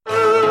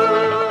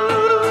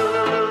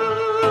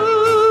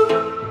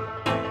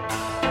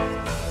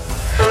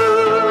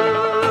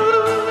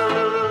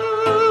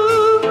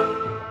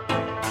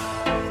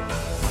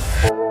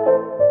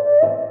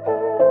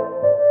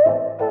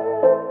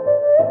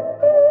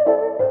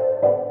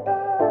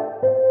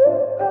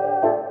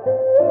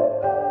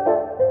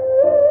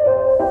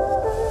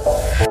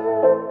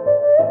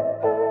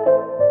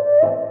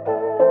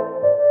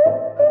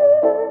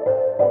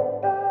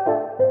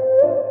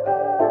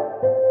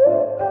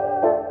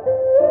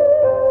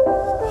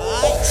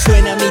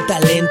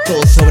talento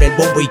sobre el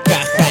bombo y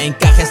caja.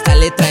 Encaja esta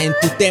letra en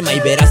tu tema y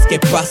verás qué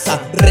pasa.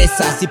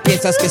 Reza si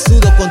piensas que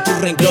sudo con tus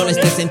renglones.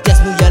 Te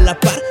sentías muy a la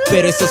par,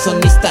 pero esos son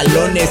mis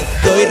talones.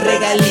 Doy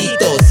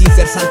regalitos sin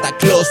ser Santa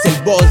Claus. El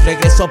boss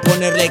regresó a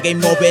ponerle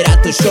game over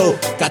a tu show.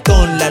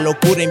 Katon, la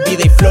locura en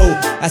vida y flow.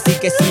 Así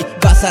que si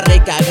vas a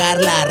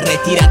recagarla,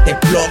 retírate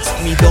plugs.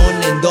 Mi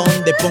don en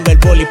donde pongo el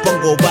boli,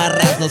 pongo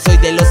barras. No soy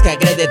de los que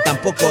agrede,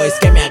 tampoco es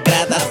que me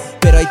agrada.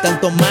 Pero hay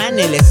tanto man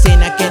en la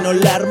escena que no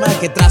la arma,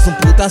 que tras un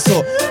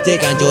putazo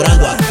llegan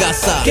llorando a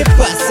casa. ¿Qué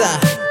pasa?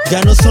 Ya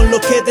no son lo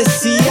que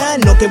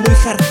decían, no que muy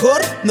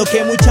hardcore, no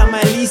que mucha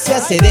malicia.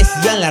 Se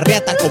decían la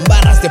reata con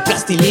barras de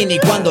plastilina y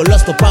cuando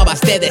los topabas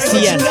te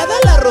decían chingada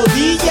la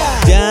rodilla.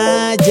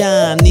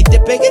 Ya, ni te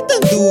pegué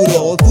tan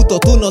duro, puto,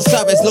 tú no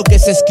sabes lo que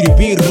es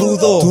escribir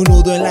rudo. Tu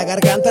nudo en la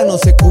garganta no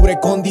se cubre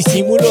con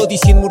disimulo,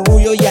 diciendo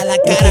murmullo y a la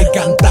cara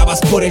cantabas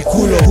por el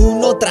culo.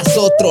 Uno tras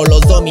otro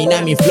los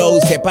domina mi flow,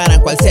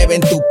 separan cual se ve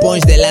en tu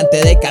punch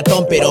delante de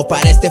Katon. Pero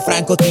para este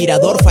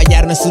francotirador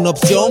fallar no es una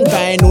opción,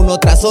 caen uno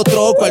tras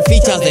otro cual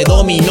fichas de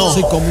dominó.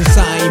 Soy como un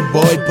Usain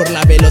Bolt por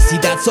la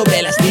velocidad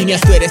sobre las líneas.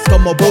 Tú eres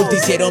como Bolt, te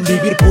hicieron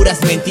vivir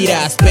puras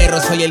mentiras.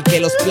 Perro, soy el que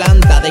los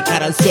planta de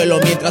cara al suelo,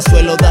 mientras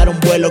suelo dar un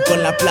vuelo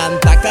con la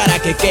planta. Cara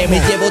que me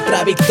llevo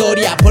otra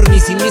victoria por mi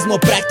cinismo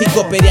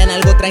práctico. Pedían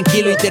algo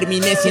tranquilo y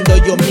terminé siendo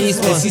yo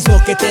mismo. El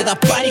sismo que te da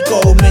pánico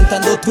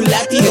aumentando tu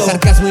latido. El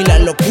sarcasmo y la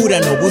locura,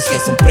 no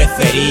busques un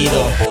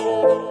preferido.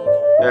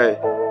 Hey,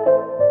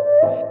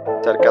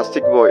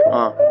 Sarcastic boy,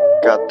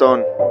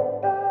 Katon,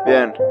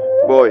 bien,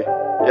 voy,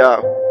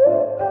 yao.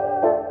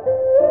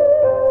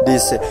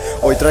 Dice,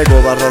 hoy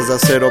traigo barras de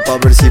acero pa'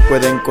 ver si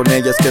pueden con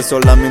ellas, que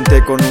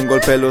solamente con un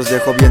golpe los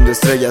dejo viendo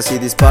estrellas. Si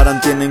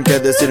disparan tienen que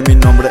decir mi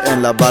nombre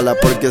en la bala,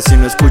 porque si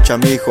no escucha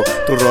mi hijo,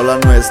 tu rola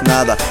no es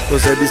nada.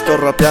 Los he visto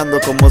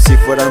rapeando como si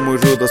fueran muy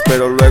rudos,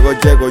 pero luego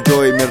llego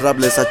yo y mi rap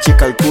les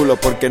achica el culo,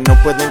 porque no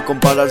pueden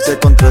compararse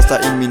contra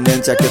esta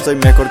inminencia, que soy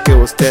mejor que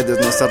ustedes,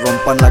 no se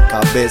rompan la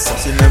cabeza.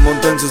 Si me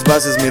monto en sus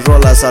bases mi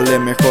rola sale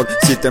mejor,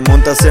 si te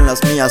montas en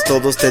las mías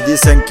todos te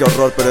dicen que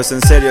horror. Pero es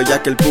en serio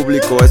ya que el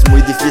público es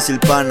muy difícil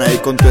pana, y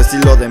con tu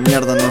estilo de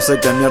mierda no sé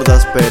qué mierda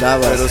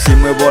esperabas. Pero si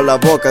muevo la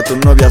boca tu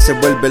novia se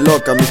vuelve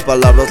loca, mis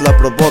palabras la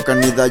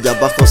provocan y de allá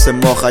abajo se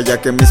moja,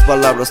 ya que mis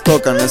palabras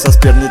tocan esas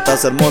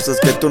piernitas hermosas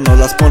que tú no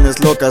las pones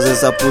locas.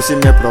 Esa pussy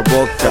me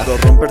provoca. Puedo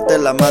romperte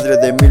la madre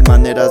de mil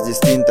maneras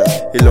distintas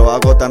y lo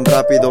hago tan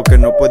rápido que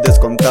no puedes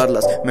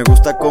contarlas. Me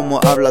gusta cómo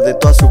habla de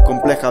toda su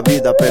compleja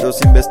vida, pero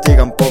si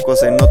investiga un poco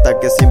se nota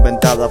que es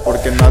inventada,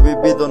 porque no ha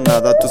vivido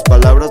nada, tus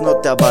palabras no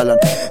te avalan.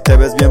 Te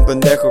ves bien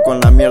pendejo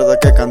con la mierda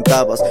que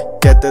cantabas.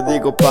 ¿Qué te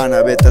digo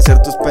pana? Vete a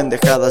hacer tus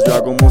pendejadas. Yo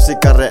hago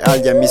música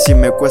real y a mí sí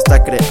me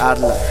cuesta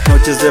crearla.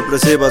 Noches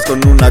depresivas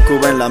con una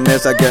cuba en la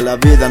mesa, que la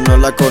vida no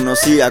la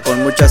conocía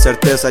con mucha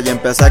certeza, y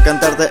empecé a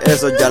cantar de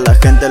eso, ya a la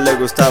gente le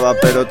gustaba.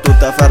 Pero tú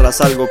te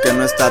aferras a algo que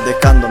no está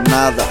dejando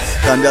nada.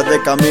 Cambia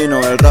de camino,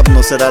 el rap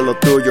no será lo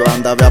tuyo.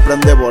 Anda, ve,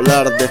 aprende a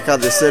volar, deja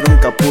de ser un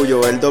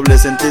capullo. El doble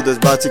sentido es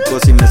básico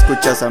si me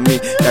escuchas a mí,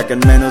 ya que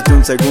en menos de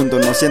un segundo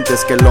no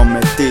sientes que lo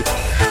metí.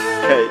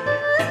 Hey,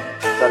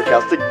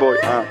 Sarcastic boy,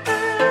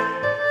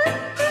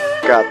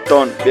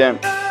 Katon, bien.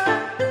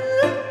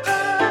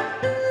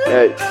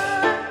 Hey,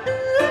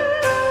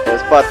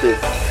 es pa' ti.